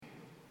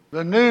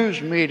The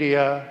news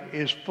media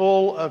is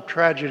full of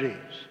tragedies,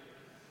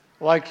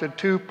 like the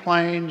 2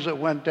 planes that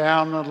went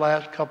down in the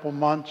last couple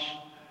months,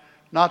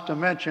 not to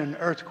mention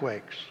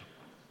earthquakes.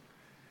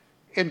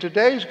 In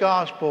today's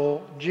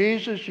gospel,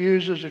 Jesus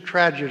uses a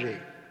tragedy,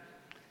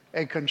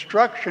 a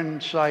construction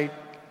site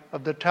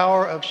of the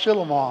Tower of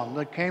Siloam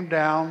that came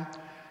down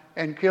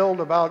and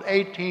killed about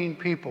 18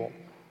 people,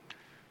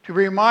 to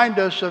remind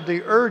us of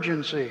the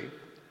urgency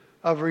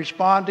of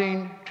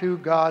responding to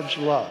God's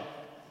love.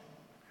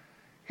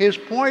 His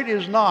point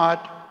is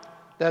not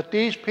that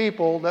these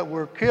people that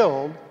were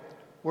killed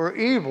were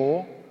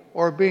evil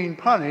or being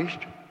punished,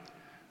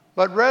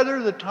 but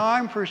rather the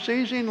time for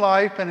seizing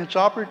life and its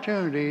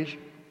opportunities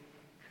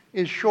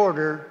is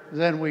shorter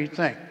than we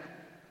think.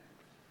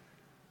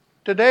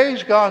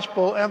 Today's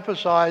gospel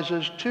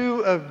emphasizes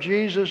 2 of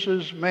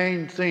Jesus'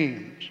 main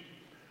themes.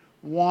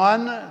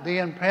 One, the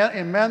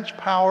immense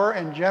power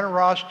and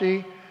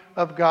generosity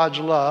of God's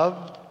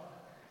love,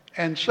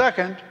 and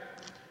second,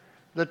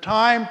 the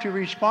time to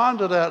respond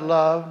to that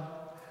love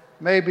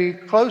may be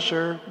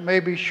closer, may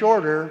be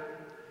shorter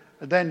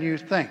than you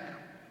think.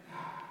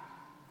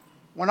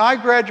 When I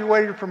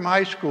graduated from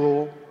high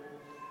school,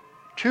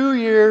 2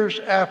 years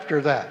after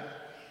that,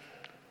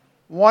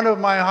 one of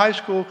my high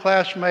school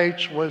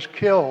classmates was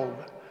killed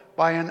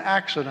by an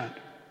accident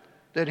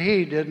that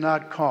he did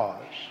not cause.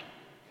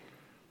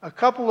 A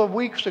couple of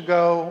weeks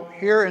ago,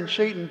 here in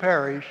Seton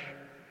Parish,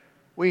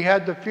 we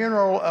had the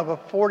funeral of a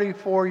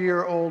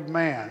 44-year-old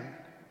man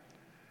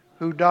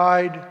who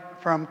died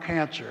from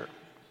cancer.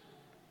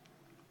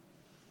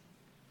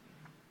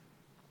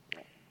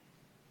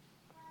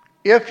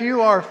 If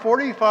you are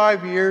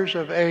 45 years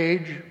of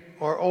age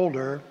or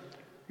older,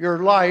 your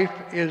life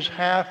is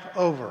half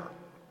over.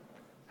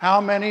 How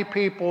many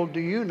people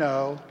do you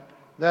know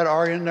that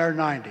are in their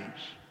 90s?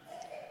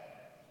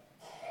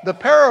 The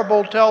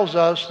parable tells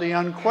us the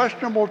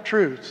unquestionable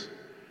truth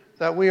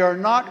that we are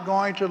not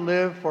going to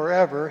live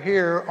forever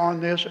here on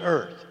this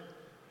earth.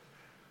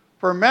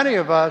 For many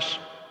of us,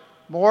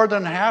 more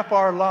than half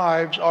our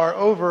lives are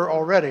over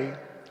already,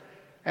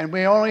 and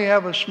we only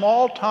have a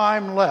small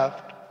time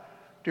left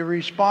to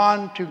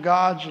respond to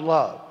God's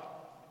love.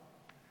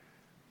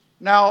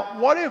 Now,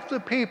 what if the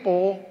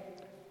people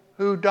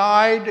who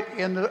died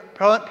in the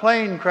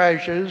plane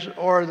crashes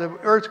or the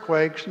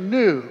earthquakes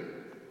knew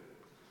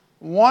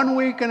 1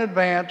 week in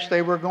advance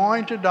they were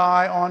going to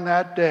die on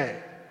that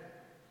day?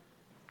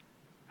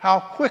 How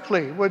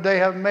quickly would they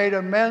have made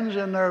amends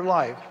in their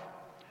life?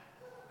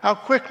 How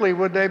quickly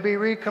would they be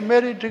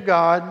recommitted to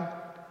God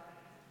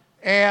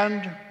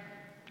and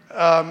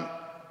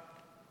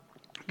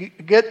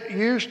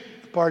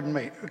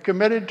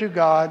committed to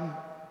God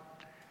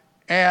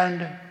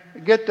and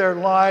get their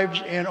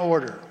lives in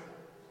order?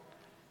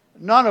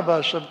 None of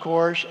us, of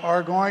course,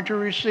 are going to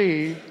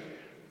receive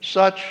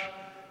such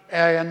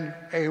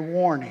a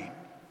warning.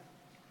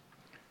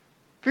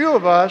 Few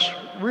of us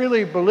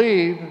really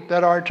believe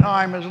that our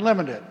time is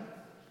limited.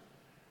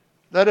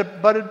 But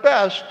at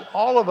best,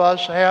 all of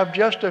us have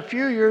just a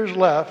few years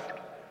left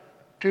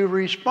to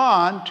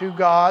respond to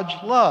God's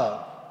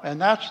love. And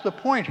that's the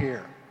point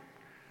here.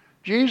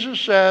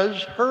 Jesus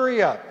says,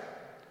 hurry up.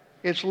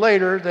 It's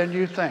later than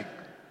you think.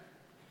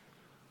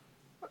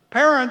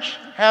 Parents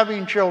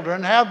having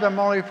children have them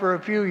only for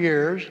a few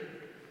years,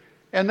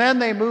 and then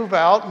they move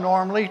out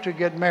normally to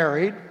get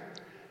married.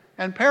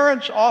 And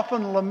parents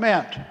often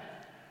lament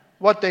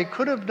what they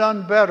could have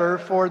done better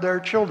for their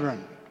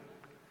children.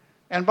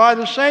 And by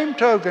the same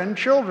token,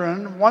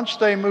 children, once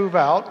they move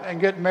out and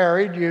get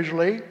married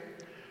usually,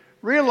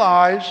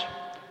 realize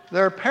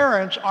their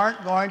parents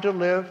aren't going to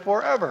live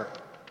forever.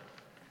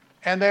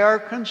 And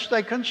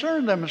they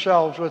concern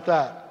themselves with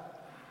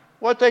that.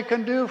 What they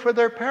can do for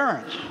their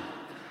parents.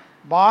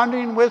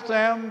 Bonding with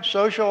them,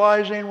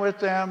 socializing with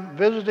them,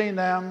 visiting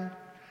them,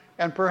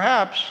 and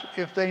perhaps,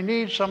 if they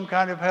need some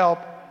kind of help,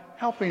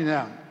 helping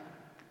them.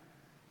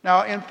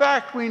 Now, in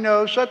fact, we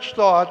know such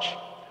thoughts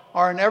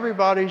are in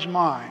everybody's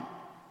mind.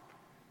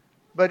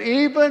 But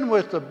even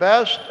with the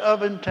best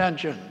of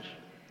intentions,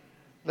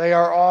 they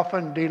are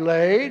often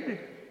delayed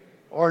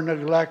or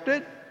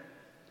neglected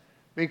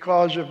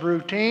because of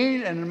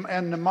routine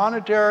and the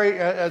monotony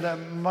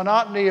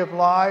of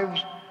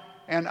lives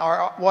and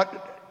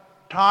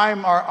what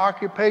time our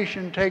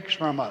occupation takes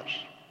from us.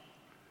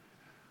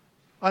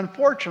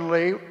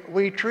 Unfortunately,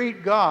 we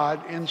treat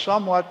God in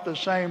somewhat the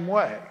same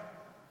way.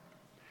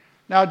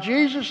 Now,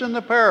 Jesus in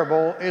the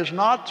parable is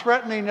not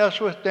threatening us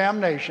with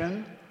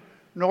damnation,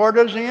 nor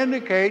does he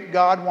indicate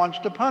God wants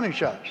to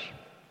punish us.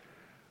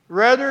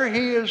 Rather,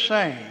 he is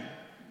saying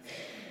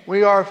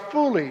we are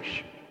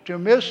foolish to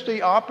miss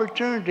the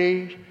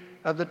opportunity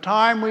of the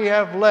time we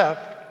have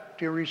left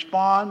to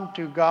respond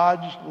to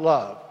God's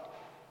love.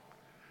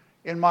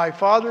 In my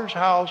Father's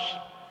house,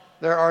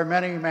 there are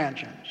many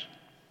mansions.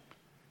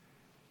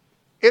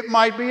 It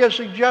might be a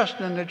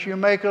suggestion that you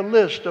make a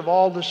list of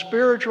all the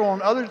spiritual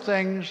and other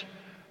things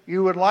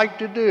you would like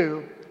to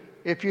do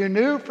if you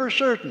knew for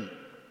certain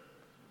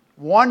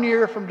 1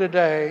 year from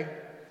today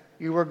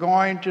you were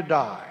going to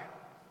die.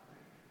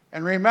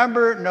 And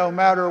remember, no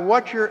matter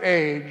what your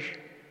age,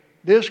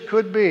 this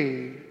could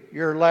be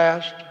your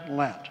last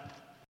Lent.